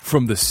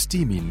From the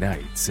steamy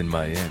nights in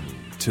Miami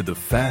to the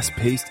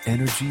fast-paced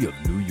energy of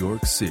New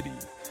York City,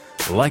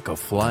 Like a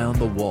Fly on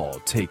the Wall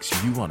takes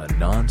you on a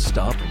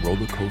non-stop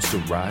roller coaster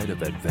ride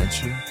of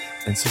adventure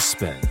and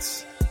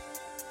suspense.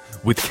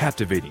 With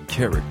captivating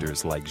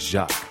characters like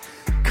Jacques,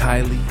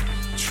 Kylie,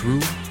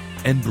 True,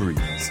 and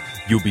Breeze,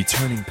 you'll be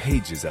turning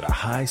pages at a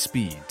high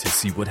speed to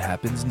see what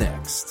happens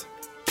next.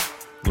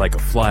 Like a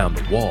Fly on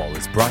the Wall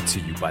is brought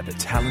to you by the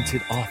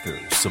talented author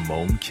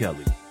Simone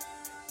Kelly.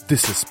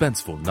 This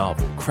suspenseful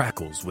novel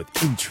crackles with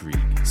intrigue,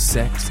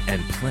 sex,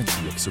 and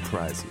plenty of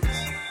surprises.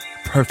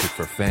 Perfect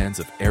for fans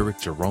of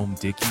Eric Jerome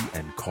Dickey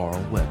and Carl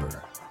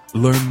Weber.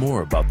 Learn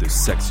more about this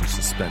sexy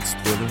suspense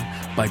thriller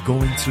by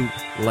going to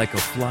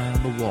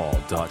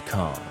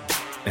likeaflyonthewall.com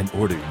and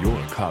order your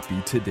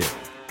copy today.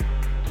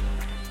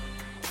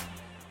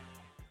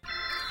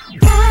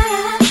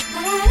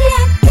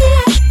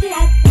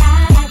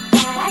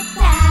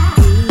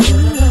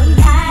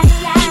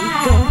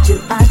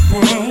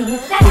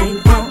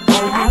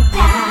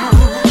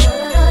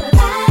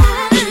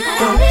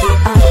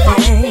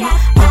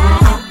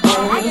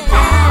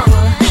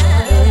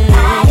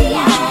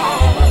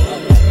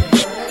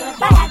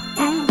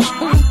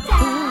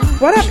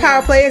 What up,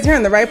 Power Players? You're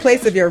in the right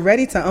place if you're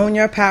ready to own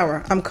your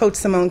power. I'm Coach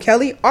Simone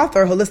Kelly,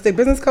 author, holistic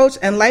business coach,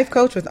 and life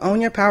coach with Own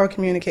Your Power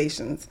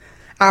Communications.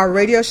 Our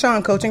radio show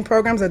and coaching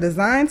programs are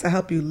designed to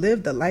help you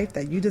live the life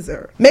that you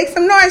deserve. Make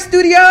some noise,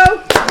 studio!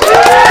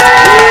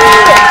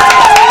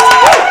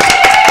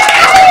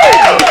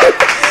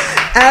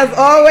 As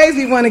always,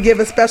 we want to give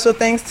a special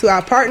thanks to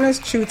our partners,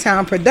 True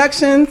Town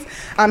Productions.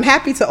 I'm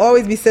happy to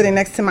always be sitting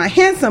next to my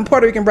handsome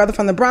Puerto Rican brother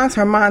from the Bronx,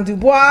 Herman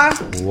Dubois.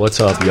 What's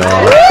up, y'all?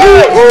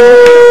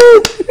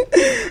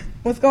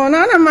 What's going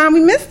on, Herman?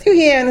 We missed you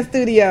here in the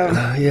studio.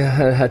 Yeah,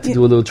 I had to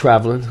do a little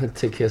traveling. I had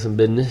to take care of some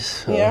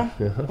business. Yeah.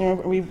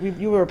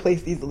 You were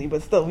replaced easily,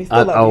 but still, we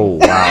still love you. Oh,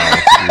 wow.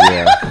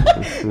 Yeah.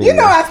 You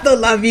know I still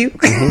love you.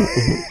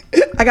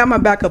 I got my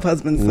backup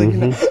husband, so you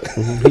know.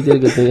 He did a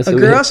good thing. A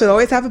girl should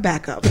always have a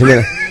backup.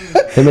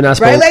 Him and I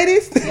spoke. Right,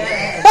 ladies?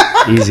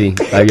 Easy.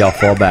 Y'all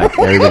fall back.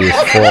 Everybody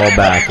just fall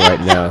back right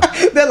now.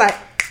 They're like,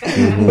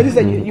 what you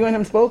say? You and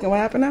him spoke, and what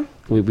happened now?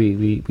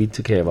 We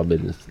took care of our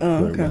business.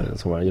 Oh, okay.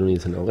 That's why you don't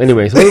need to know.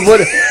 Anyway, so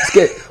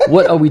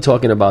what are we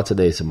talking about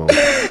today, Simone?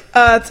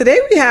 Today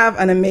we have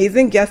an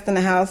amazing guest in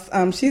the house.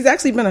 She's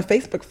actually been a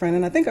Facebook friend,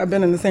 and I think I've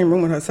been in the same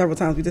room with her several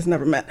times. We just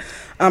never met.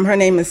 Her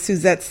name is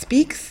Suzette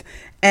Speaks.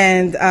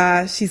 And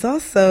she's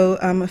also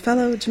a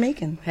fellow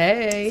Jamaican.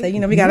 Hey. So,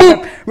 we got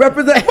to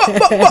represent.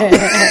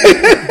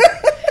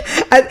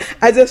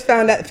 I just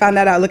found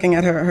that out looking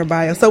at her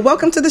bio. So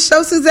welcome to the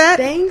show, Suzette.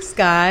 Thanks,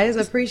 guys.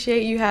 I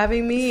appreciate you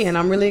having me, and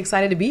I'm really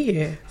excited to be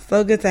here.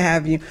 So good to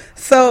have you.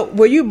 So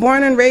were you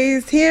born and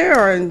raised here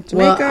or in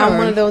Jamaica? Well, I'm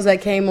one of those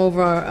that came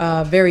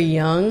over very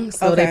young.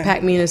 So they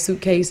packed me in a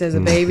suitcase as a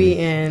baby,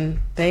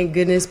 and thank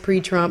goodness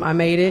pre-Trump I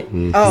made it.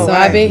 Oh, so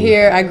I've been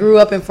here. I grew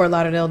up in Fort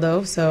Lauderdale,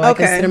 though, so I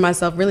consider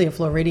myself really a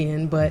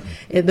Floridian, but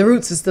the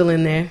roots are still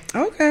in there.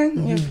 Okay.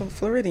 Yeah,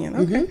 Floridian.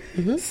 Okay.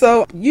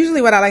 So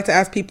usually what I like to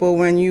ask people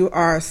when you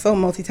are so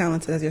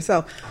multi-talented as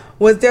yourself,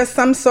 was there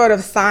some sort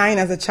of sign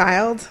as a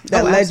child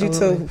that led you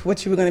to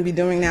what you were going to be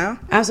doing now?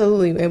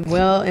 Absolutely.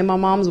 Well, in my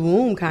mom's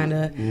womb, kind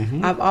of.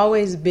 I've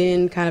always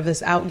been kind of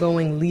this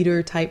outgoing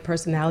leader type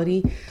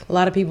personality. A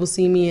lot of people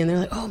see me and they're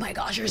like, oh my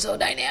gosh, you're so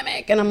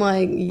dynamic. And I'm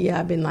like, yeah,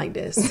 I've been like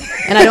this.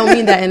 And I don't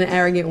mean that in an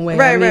arrogant way.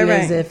 I mean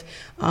as if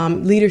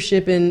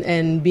leadership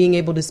and being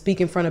able to speak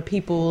in front of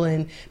people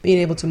and being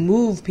able to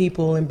move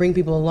people and bring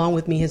people along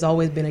with me has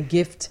always been a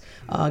gift,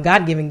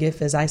 God-given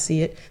gift as I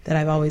see it, that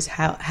I've always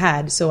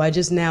had. So I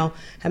just now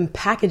am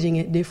packaging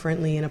it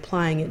differently and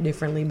applying it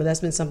differently, but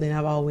that's been something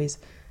I've always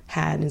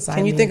had inside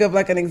me. Can you think of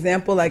like an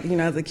example, like,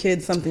 as a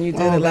kid, something you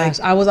did? Oh, gosh.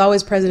 I was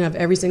always president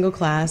of every single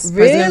class.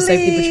 Really? President of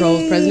safety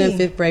patrols, president of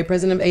 5th grade,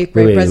 president of 8th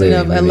grade,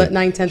 president of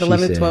 9th, 10th,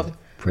 11th, 12th.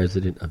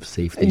 President of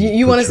safety.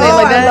 You want to say it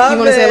like that? You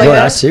want to say it like that? that? No,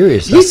 that's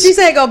serious. She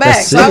said go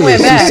back, so I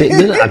went back.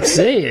 I'm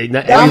saying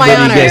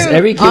everybody gets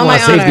every kid on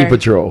safety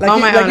patrol.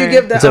 Like you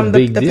give the pass.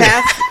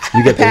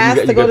 You get pass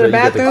to go to the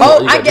bathroom.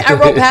 I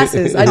wrote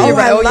passes. I did.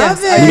 I love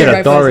it. You get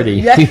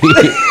authority.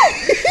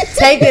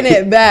 Taking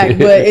it back,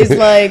 but it's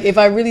like, if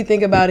I really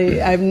think about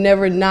it, I've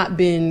never not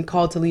been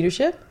called to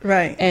leadership,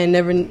 right, and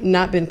never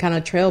not been kind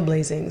of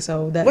trailblazing.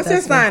 So what's your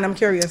sign? I'm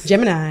curious.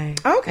 Gemini.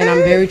 Okay, and I'm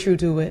very true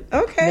to it.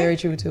 Okay, very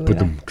true to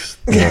it.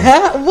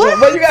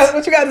 What you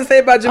got to say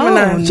about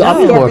Gemini? So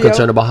I'm more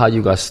concerned about how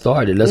you got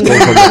started. Let's go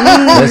from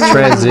let's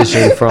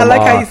transition from I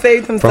like how you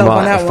saved himself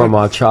on that one. From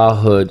our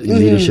childhood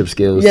leadership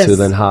skills to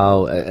then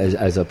how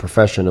as a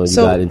professional you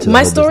got into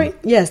my story.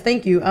 Business. Yes,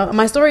 thank you.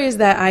 My story is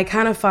that I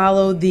kind of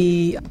followed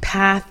the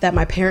path that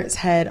my parents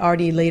had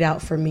already laid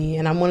out for me,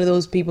 and I'm one of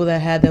those people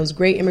that had those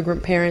great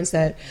immigrant parents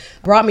that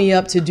brought me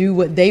up to do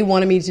what they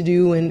wanted me to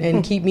do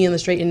and keep me in the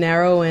straight and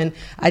narrow. And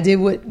I did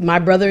what my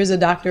brother is a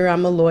doctor,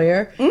 I'm a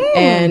lawyer,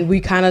 and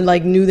we kind of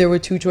like knew there were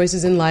two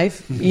choices in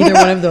life, either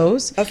one of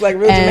those. That's like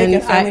real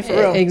Jamaican family for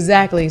real.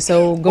 Exactly.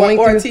 So going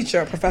or through a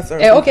teacher, a professor.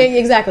 Okay,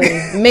 exactly.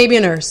 Maybe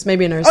a nurse.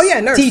 Oh yeah,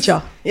 nurse.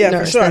 Teacher. Yeah,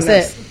 nurse. for sure. That's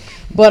nurse. it.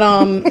 But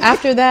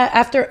after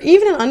that,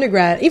 even in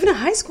undergrad, even in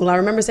high school, I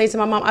remember saying to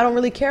my mom, I don't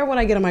really care what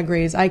I get on my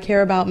grades. I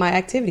care about my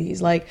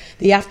activities, like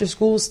the after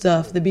school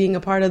stuff, the being a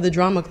part of the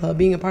drama club,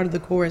 being a part of the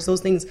chorus.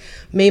 Those things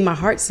made my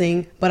heart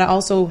sing. But I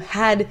also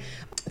had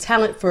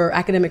talent for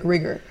academic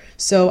rigor.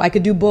 So I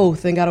could do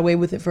both and got away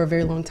with it for a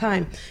very long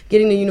time.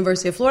 Getting to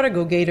University of Florida,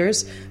 go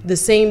Gators, the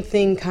same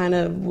thing kind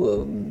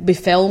of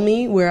befell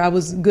me where I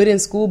was good in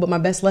school, but my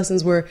best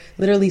lessons were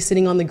literally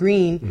sitting on the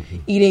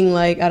green, eating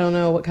like, I don't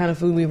know what kind of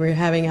food we were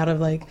having out of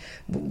like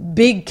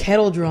big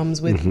kettle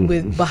drums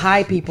with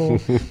Baha'i people.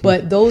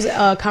 But those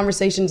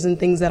conversations and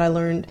things that I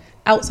learned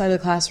outside of the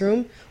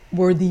classroom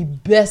were the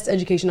best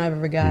education I've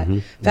ever got.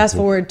 Fast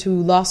forward to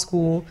law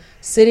school,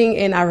 sitting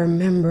in, I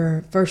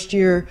remember first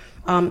year,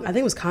 I think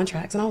it was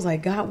contracts. And I was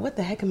like, God, what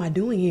the heck am I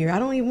doing here? I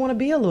don't even want to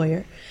be a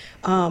lawyer.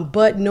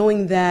 But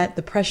knowing that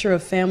the pressure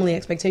of family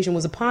expectation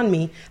was upon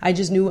me, I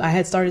just knew I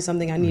had started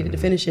something. I needed to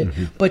finish it.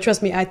 But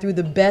trust me, I threw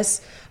the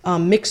best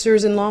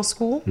mixers in law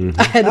school.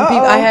 I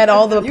had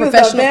all the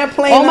professional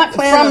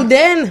from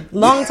then,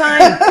 long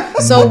time.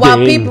 So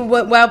while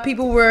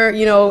people were,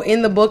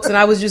 in the books and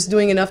I was just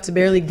doing enough to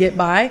barely get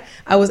by,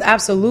 I was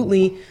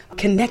absolutely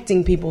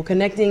connecting people.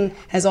 Connecting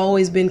has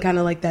always been kind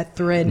of like that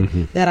thread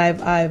that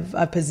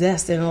I've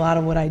possessed in a lot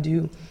of what I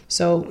do.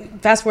 So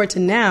fast forward to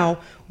now,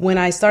 when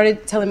I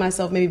started telling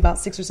myself maybe about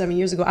 6 or 7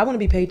 years ago, I want to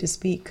be paid to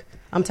speak.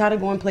 I'm tired of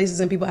going places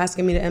and people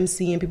asking me to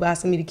MC and people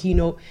asking me to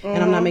keynote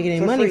and I'm not making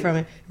any money from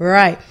it.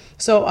 Right.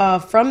 So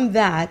from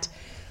that,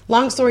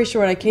 long story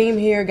short, I came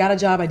here, got a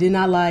job I did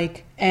not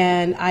like,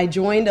 and I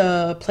joined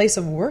a place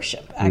of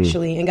worship,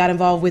 actually, and got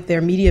involved with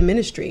their media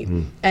ministry.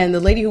 And the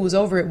lady who was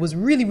over it was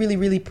really, really,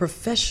 really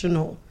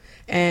professional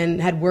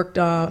and had worked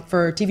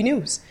for TV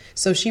News.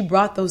 So she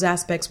brought those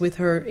aspects with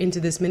her into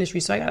this ministry.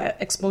 So I got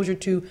exposure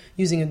to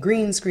using a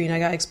green screen. I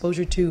got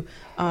exposure to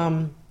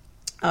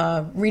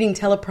reading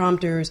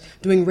teleprompters,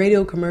 doing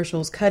radio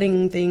commercials,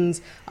 cutting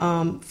things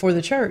for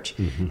the church.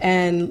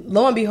 And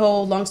lo and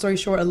behold, long story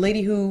short, a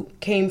lady who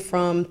came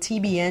from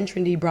TBN,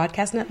 Trinity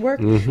Broadcast Network,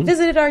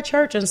 visited our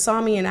church and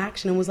saw me in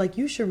action and was like,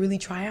 you should really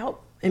try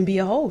out and be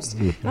a host.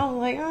 And I was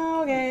like,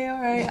 oh, okay,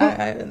 all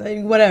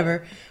right,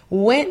 whatever.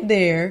 Went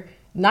there.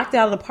 Knocked it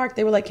out of the park.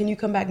 They were like, can you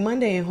come back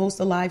Monday and host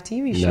a live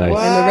TV show? Nice.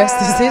 And the rest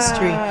is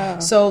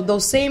history. So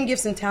those same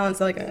gifts and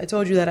talents, like I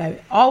told you, that I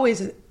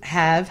always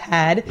have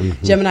had.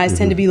 Geminis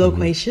tend to be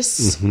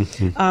loquacious.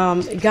 Kind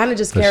of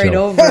just carried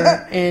over.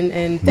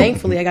 And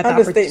thankfully, I got the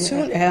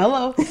opportunity.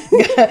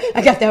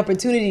 I got the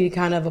opportunity to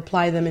kind of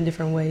apply them in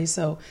different ways.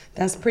 So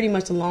that's pretty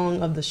much the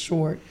long of the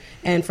short.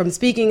 And from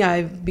speaking,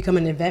 I've become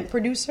an event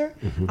producer.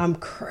 I'm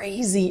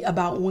crazy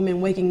about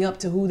women waking up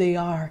to who they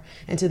are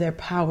and to their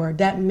power.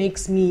 That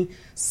makes me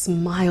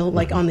smile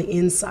like on the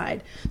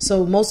inside.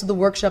 So most of the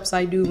workshops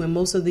I do and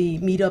most of the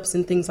meetups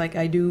and things like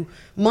I do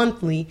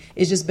monthly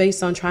is just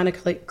based on trying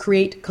to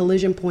create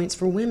collision points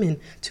for women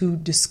to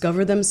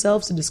discover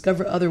themselves, to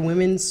discover other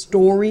women's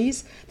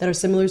stories that are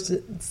similar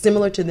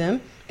to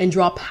them and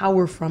draw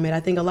power from it. I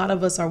think a lot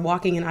of us are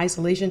walking in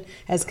isolation,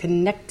 as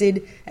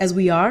connected as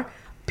we are.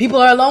 People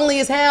are lonely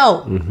as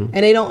hell, and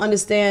they don't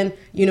understand,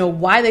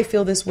 why they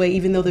feel this way,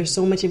 even though there's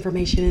so much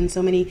information and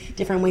so many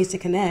different ways to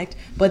connect.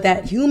 But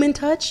that human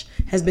touch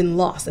has been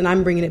lost, and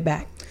I'm bringing it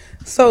back.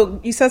 So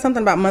you said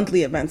something about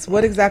monthly events.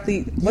 What's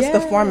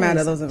the format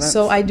of those events?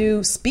 So I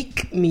do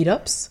speak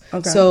meetups.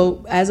 Okay.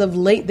 So as of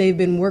late, they've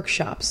been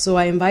workshops. So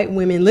I invite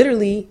women,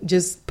 literally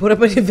just put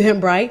up an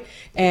Eventbrite,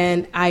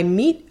 and I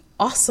meet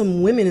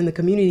awesome women in the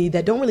community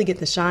that don't really get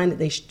the shine that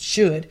they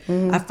should.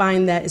 I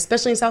find that,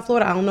 especially in South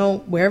Florida, I don't know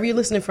wherever you're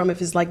listening from,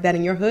 if it's like that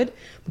in your hood,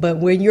 but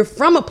when you're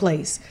from a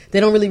place,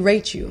 they don't really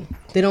rate you.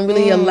 They don't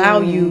really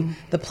allow you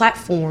the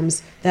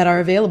platforms that are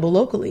available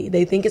locally.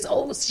 They think it's,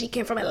 she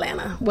came from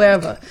Atlanta,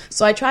 wherever.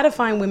 So I try to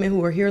find women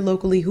who are here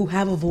locally, who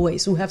have a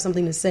voice, who have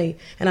something to say,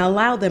 and I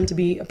allow them to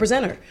be a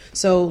presenter.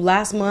 So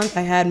last month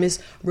I had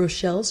Miss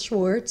Rochelle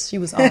Schwartz. She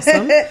was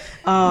awesome.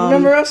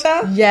 Remember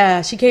Rochelle?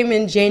 Yeah, she came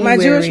in January.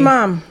 My Jewish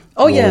mom.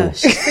 Oh, yeah.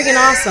 She's freaking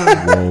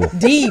awesome.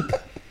 Deep.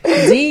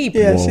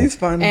 Yeah, she's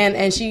fun.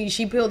 And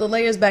she peeled the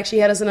layers back. She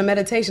had us in a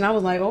meditation. I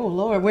was like, oh,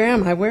 Lord, where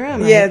am I?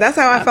 Yeah, that's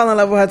how I fell in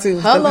love with her, too.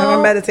 Hello.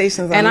 Her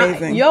meditations are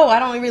amazing. I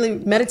don't really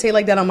meditate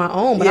like that on my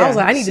own, but I was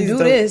like, I need to do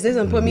this. This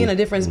doesn't put me in a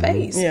different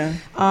space. Yeah.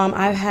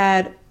 I've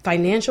had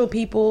financial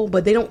people,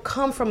 but they don't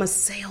come from a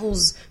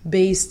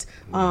sales-based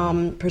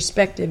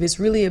perspective. It's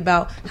really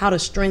about how to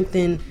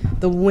strengthen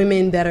the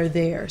women that are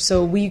there.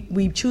 So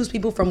we choose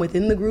people from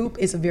within the group.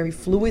 It's a very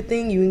fluid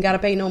thing. You ain't got to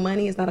pay no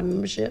money. It's not a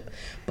membership.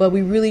 But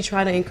we really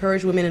try to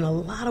encourage women, and a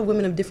lot of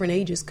women of different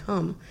ages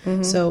come.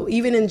 So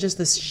even in just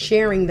the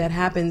sharing that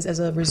happens as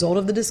a result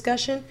of the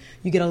discussion,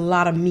 you get a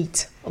lot of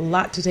meat, a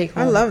lot to take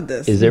home. I love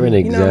this. Is there an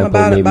example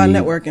about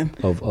networking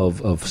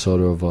of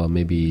sort of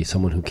maybe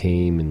someone who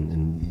came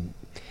and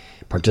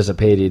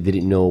participated,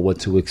 didn't know what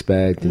to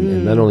expect,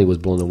 and not only was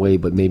blown away,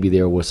 but maybe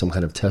there was some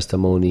kind of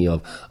testimony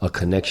of a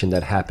connection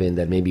that happened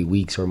that maybe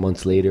weeks or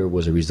months later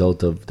was a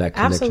result of that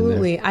connection?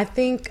 Absolutely. There? I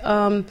think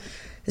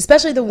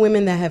especially the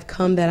women that have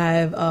come that I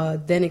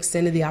have then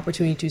extended the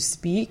opportunity to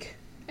speak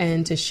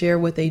and to share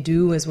what they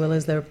do as well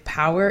as their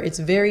power. It's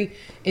very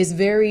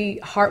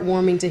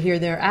heartwarming to hear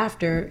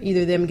thereafter,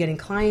 either them getting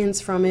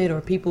clients from it or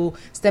people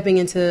stepping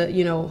into,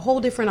 whole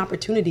different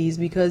opportunities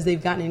because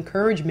they've gotten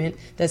encouragement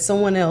that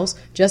someone else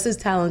just as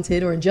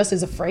talented or just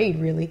as afraid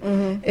really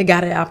it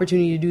got an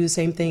opportunity to do the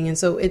same thing. And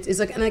so it's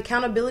like an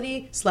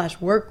accountability /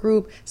 work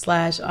group /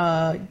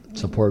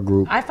 support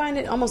group. I find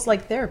it almost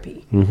like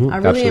therapy. I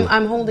really am.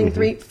 I'm holding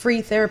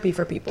free therapy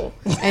for people,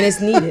 and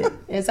it's needed.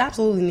 It's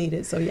absolutely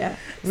needed. So yeah,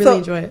 really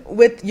enjoy it.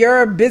 With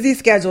your busy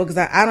schedule, because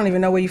I don't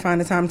even know where you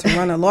find the time to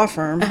run a law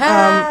firm,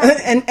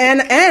 and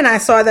I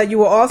saw that you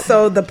were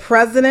also the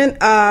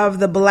president of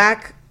the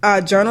Black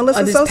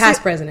Journalists Association.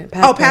 Past president.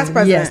 Past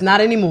president. Yes, not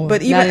anymore.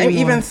 But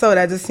even so,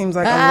 that just seems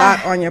like a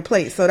lot on your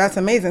plate. So that's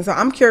amazing. So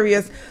I'm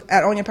curious.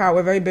 At Own Your Power,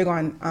 we're very big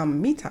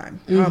on me time.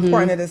 How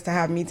important it is to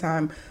have me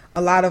time.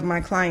 A lot of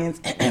my clients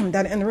that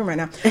are in the room right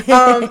now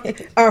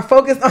are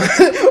focused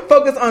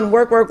on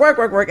work,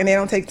 and they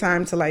don't take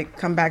time to like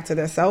come back to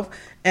their self.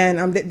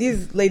 And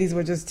these ladies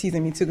were just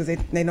teasing me too because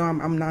they know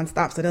I'm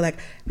nonstop. So they're like,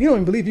 "We don't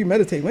even believe you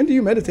meditate. When do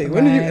you meditate?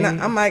 When do you?" And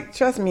I'm like,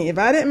 "Trust me, if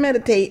I didn't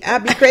meditate,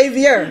 I'd be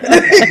crazier."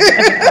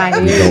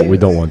 We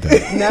don't want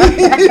that.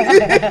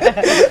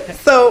 No.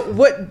 So,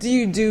 what do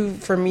you do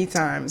for me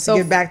time to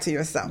get back to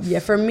yourself? Yeah,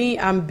 for me,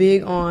 I'm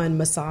big on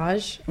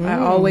massage.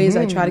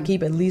 I try to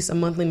keep at least a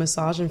monthly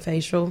massage and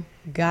facial.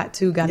 Got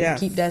to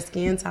keep that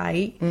skin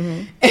tight.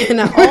 And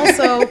I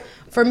also,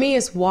 for me,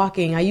 it's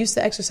walking. I used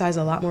to exercise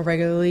a lot more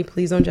regularly.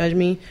 Please don't judge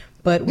me.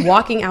 But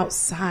walking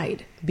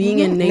outside, being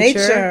in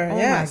nature. Oh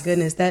my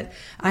goodness. That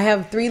I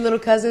have 3 little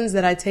cousins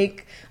that I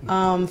take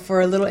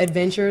for little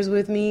adventures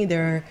with me.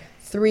 They're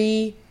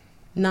 3,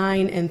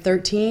 9, and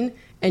 13.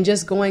 And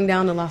just going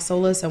down to Las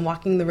Olas and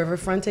walking the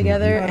riverfront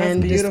together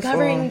and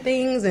discovering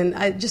things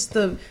and just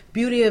the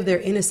beauty of their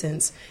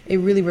innocence, it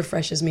really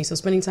refreshes me. So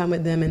spending time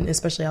with them and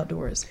especially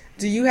outdoors.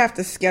 Do you have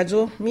to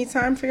schedule me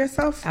time for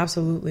yourself?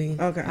 Absolutely.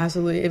 Okay.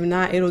 Absolutely. If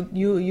not,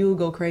 you'll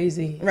go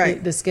crazy.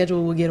 Right. The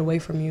schedule will get away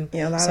from you.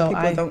 Yeah, a lot of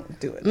people don't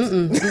do it.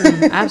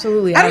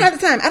 Absolutely. I don't have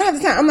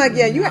the time. I'm like,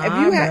 yeah,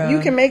 you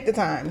can make the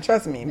time.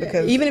 Trust me,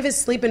 because even if it's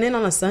sleeping in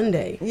on a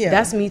Sunday,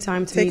 that's me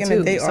time to taking me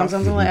too. A day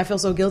Sometimes I'm like, I feel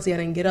so guilty I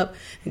didn't get up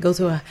and go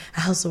to a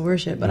house of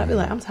worship, but I'd be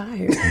like, I'm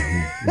tired.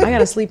 I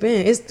gotta sleep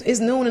in. It's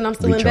noon and I'm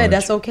still in bed.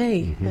 That's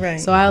okay.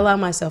 Right. So I allow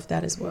myself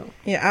that as well.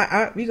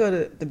 Yeah, we go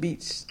to the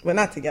beach. Well,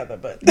 not together,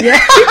 but yeah.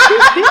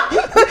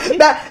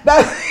 that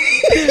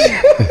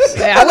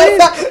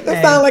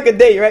sounds like a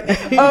date, right?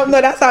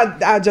 No, that's how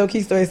our Joe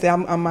Key story say.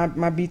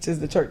 My beach is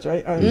the church,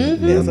 right? My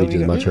beach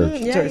is my church.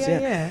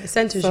 Yeah. It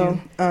centers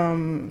you.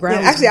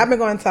 Actually, I've been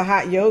going to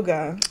hot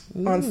yoga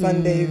on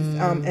Sundays,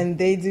 and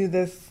they do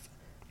this.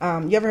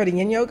 You ever heard of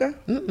yin yoga?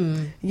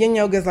 Yin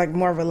yoga is like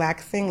more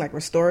relaxing, like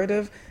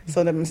restorative.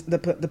 So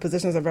the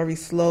positions are very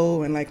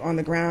slow and like on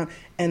the ground.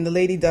 And the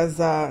lady does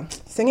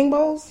singing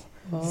bowls.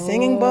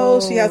 Singing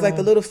bowls. She has like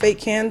the little fake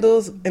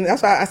candles, and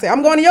that's why I say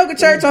I'm going to yoga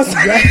church on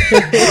Sunday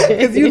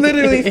because you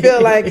literally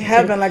feel like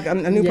heaven, like a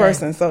new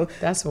person. So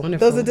that's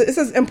wonderful. This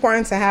is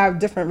important to have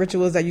different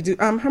rituals that you do.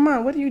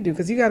 Herman, what do you do?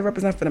 Because you got to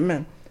represent for the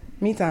men.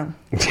 Me time.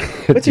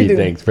 What you do?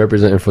 Thanks.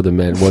 Representing for the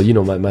men. Well,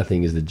 my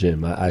thing is the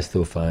gym. I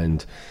still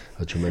find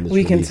a tremendous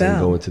release in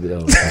going to the.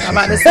 I'm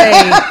about to say,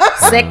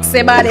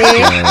 sexy body.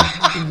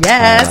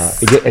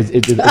 Yes.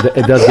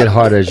 It does get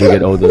harder as you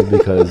get older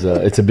because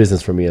it's a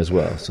business for me as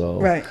well.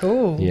 So right,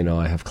 cool.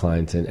 I have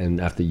clients,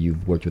 and after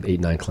you've worked with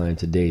 8-9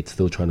 clients a day, it's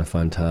still trying to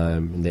find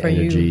time and the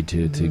energy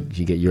to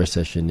get your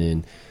session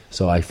in.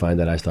 So I find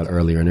that I start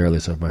earlier and earlier.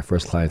 So if my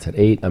first client's at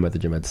 8, I'm at the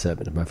gym at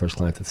 7. If my first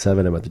client's at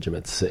 7, I'm at the gym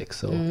at 6.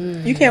 So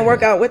you can't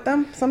work out with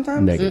them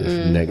sometimes?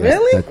 Negative.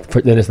 Really?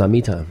 Then it's not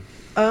me time.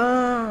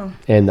 Oh.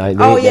 And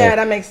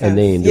that makes sense. And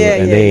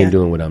they ain't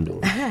doing what I'm doing.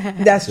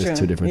 That's true. It's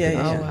 2 different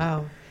things. Oh,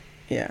 wow.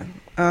 Yeah.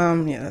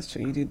 That's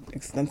true. You do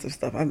extensive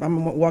stuff.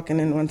 I'm walking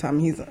in one time.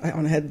 He's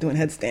on doing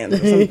headstands or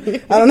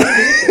something. I don't know.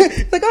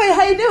 It's like, oh,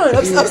 how you doing?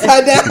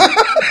 Upside down.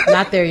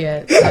 Not there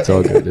yet. It's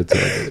all good.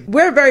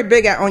 We're very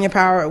big at Own Your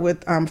Power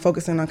with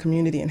focusing on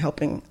community and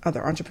helping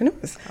other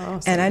entrepreneurs.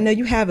 Awesome. And I know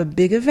you have a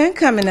big event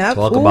coming up.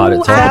 Talk about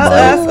it. Tell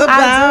us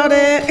about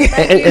it.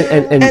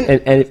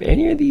 And if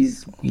any of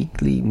these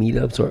weekly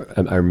meetups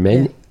are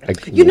men.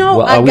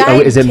 Yeah.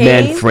 Is it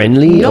man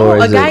friendly?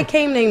 No, a guy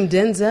came named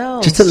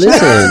Denzel. Just to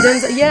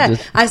listen.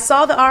 I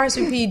saw the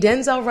RSVP.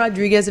 Denzel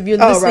Rodriguez. If you're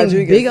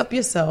listening, big up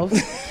yourself.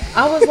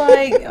 I was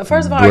like,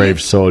 first of all,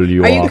 brave soul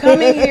you are. Are you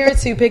coming here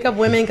to pick up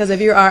women? Because if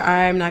you are,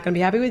 I'm not going to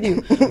be happy with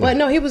you. But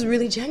no, he was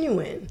really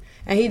genuine.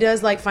 And he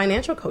does like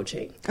financial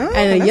coaching.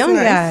 And a young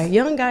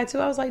guy too.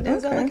 I was like,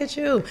 Denzel, look at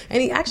you.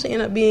 And he actually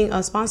ended up being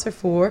a sponsor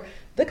for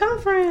the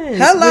conference.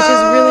 Hello. Which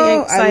is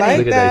really exciting. I like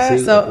Look at that. that.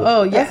 See?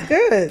 So, yeah. That's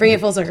good. Bring it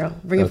full circle.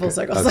 Bring it full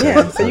circle. Okay.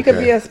 Yeah, so you could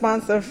Okay. be a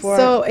sponsor for.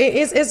 So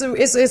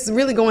it's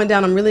really going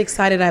down. I'm really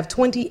excited. I have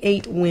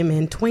 28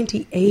 women.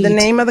 28. The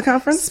name of the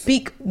conference?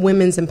 Speak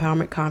Women's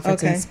Empowerment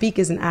Conference. Okay. And SPEAK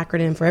is an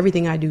acronym for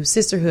everything I do: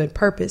 sisterhood,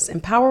 purpose,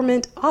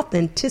 empowerment,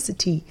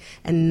 authenticity,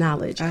 and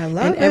knowledge. I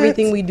love and it.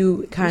 everything we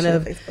do kind Share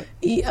of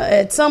Facebook.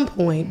 at some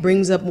point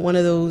brings up one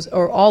of those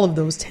or all of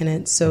those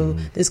tenets. So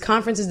this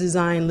conference is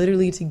designed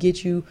literally to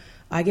get you,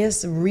 I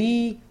guess,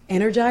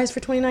 re-energized for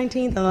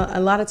 2019. A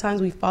lot of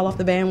times we fall off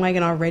the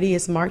bandwagon already.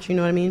 It's March, you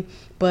know what I mean?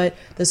 But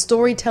the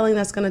storytelling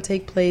that's going to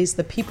take place,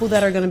 the people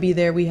that are going to be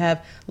there, we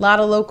have a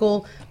lot of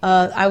local,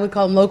 I would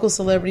call them local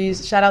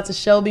celebrities. Shout out to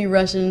Shelby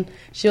Russian.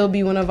 She'll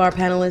be one of our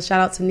panelists. Shout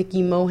out to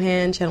Nikki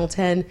Mohan, Channel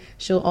 10.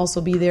 She'll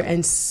also be there.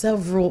 And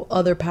several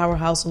other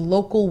powerhouse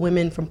local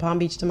women from Palm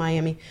Beach to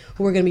Miami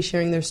who are going to be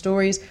sharing their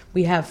stories.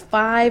 We have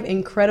 5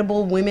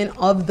 incredible women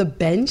of the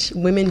bench,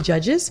 women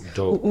judges,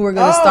 Dope. who are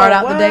going to start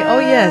out the day.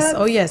 what?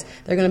 Oh, yes.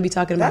 They're going to be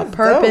talking about That's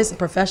purpose, dope.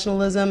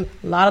 professionalism.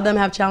 A lot of them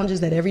have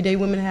challenges that everyday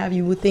women have.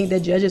 You would think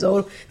that judges,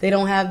 they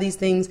don't have these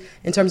things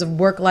in terms of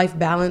work-life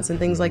balance and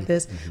things like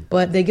this,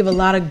 but they give a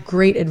lot of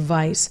great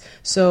advice.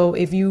 So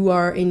if you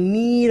are in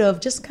need of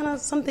just kind of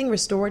something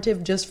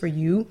restorative just for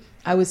you,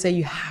 I would say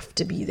you have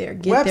to be there.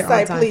 Get there on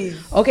Website, time.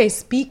 please. Okay,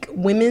 Speak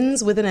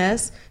Women's with an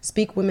S,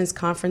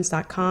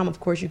 speakwomensconference.com. Of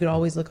course, you could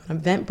always look on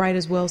Eventbrite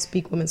as well,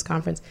 Speak Women's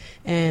Conference,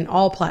 and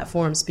all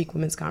platforms, Speak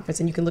Women's Conference.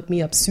 And you can look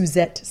me up,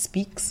 Suzette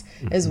Speaks,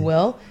 as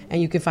well,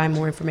 and you can find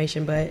more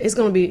information. But it's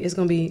gonna be.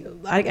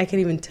 I can't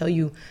even tell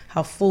you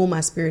how full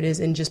my spirit is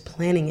in just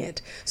planning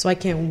it. So I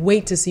can't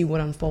wait to see what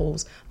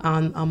unfolds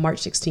on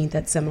March 16th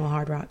at Seminole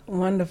Hard Rock.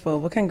 Wonderful.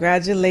 Well,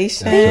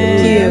 congratulations.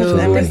 Thank you.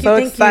 And we're Thank so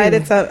you.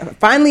 excited to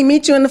finally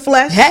meet you in the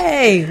flesh.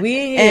 Hey,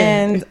 we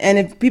in here. And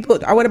if people,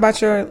 what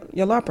about your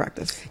law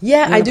practice? Yeah,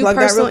 You I wanna do plug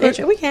that personal real quick?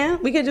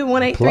 insurance. We could do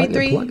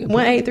 1833 Plug it.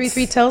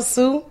 1833 tell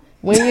Sue.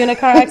 When you're in a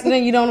car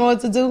accident, you don't know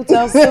what to do.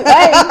 Tell Sue.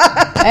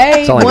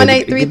 Hey, Sound like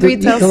 1833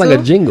 tell sound Sue. like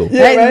a jingle.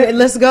 Hey,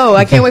 let's go.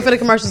 I can't wait for the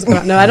commercials to come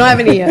out. No, I don't have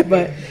any yet.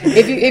 But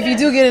if you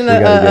do get in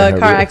gotta a get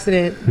car her.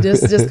 accident,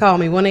 just call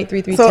me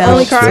 1833 So tell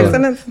only Sue. car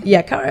accidents?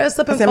 Yeah, car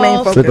slip and That's your main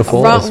fall, focus. Slip and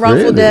fall, wrongful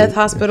really? death,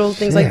 hospital,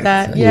 things like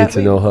that. I Yeah, need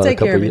to know her. take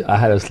care of it. I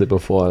had a slip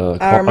before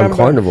I on remember.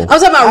 Carnival. I'm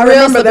talking about I real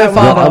remember slip that and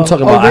one. fall. No, I'm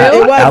talking Oh, about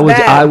real? It was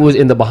bad. I was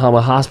in the Bahama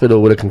hospital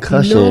with a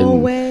concussion No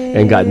way.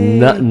 and got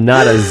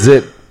not a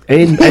zip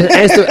and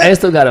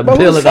still got a But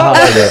bill who at the saw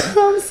that?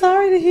 hospital. I'm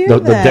sorry to hear The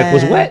that. deck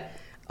was wet.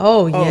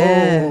 Oh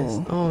yes.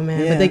 Oh man.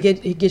 Yeah. But they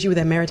get you with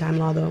that maritime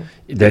law though.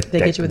 They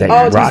get you with that that.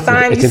 Oh, you rock-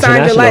 signed- it's you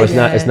signed your international. life. It's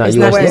not. It's not It's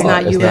U.S. not- it's law.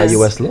 not It's not US.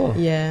 U.S. law.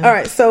 Yeah. All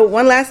right. So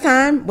one last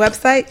time,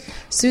 website.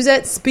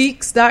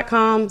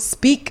 SuzetteSpeaks.com,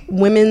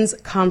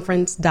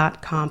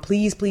 SpeakWomensConference.com.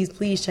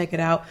 Please check it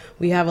out.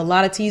 We have a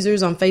lot of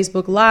teasers on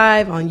Facebook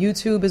Live, on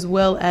YouTube, as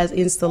well as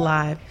Insta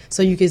Live.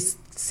 So you can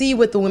see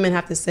what the women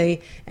have to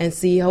say and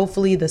see,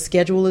 hopefully, the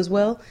schedule as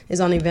well is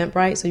on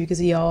Eventbrite. So you can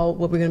see all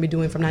what we're going to be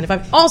doing from 9 to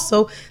 5.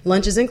 Also,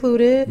 lunch is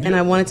included. And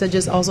I wanted to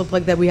just also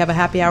plug that we have a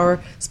happy hour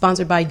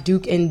sponsored by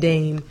Duke and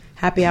Dame.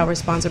 Happy hour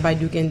sponsored by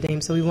Duke and Dame.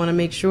 So we want to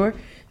make sure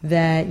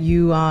that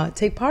you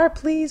take part.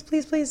 Please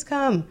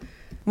come.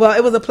 Well,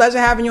 it was a pleasure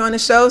having you on the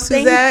show,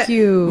 Suzette. Thank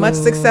you. Much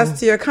success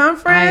to your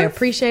conference. I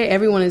appreciate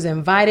everyone is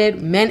invited,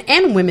 men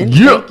and women.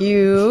 Yeah. Thank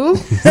you.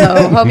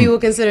 So hope you will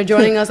consider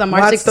joining us on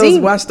March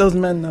 16th. Watch those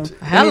men, though.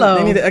 Hello.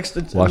 They need an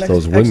extra. Watch an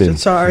those extra women.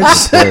 charge.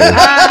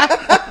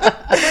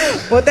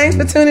 Well, thanks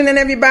for tuning in,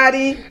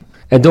 everybody.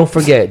 And don't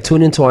forget,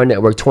 tune into our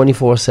network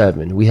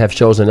 24/7. We have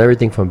shows on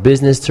everything from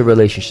business to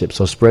relationships,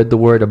 so spread the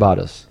word about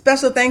us.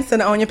 Special thanks to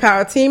the Own Your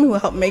Power team who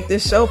helped make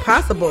this show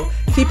possible.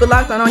 Keep it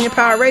locked on Own Your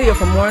Power Radio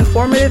for more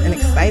informative and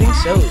exciting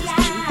shows.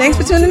 Thanks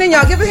for tuning in,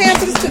 y'all. Give a hand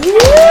to the studio.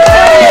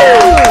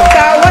 To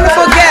our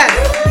wonderful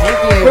guests.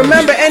 Thank you.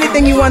 Remember,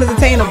 anything you want is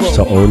attainable.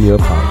 So own your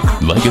power.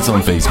 Like us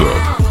on Facebook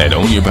at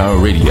Own Your Power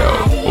Radio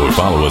or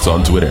follow us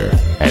on Twitter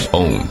at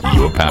Own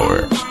Your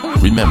Power.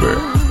 Remember,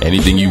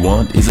 anything you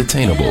want is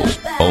attainable.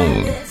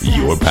 Own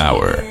your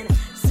power.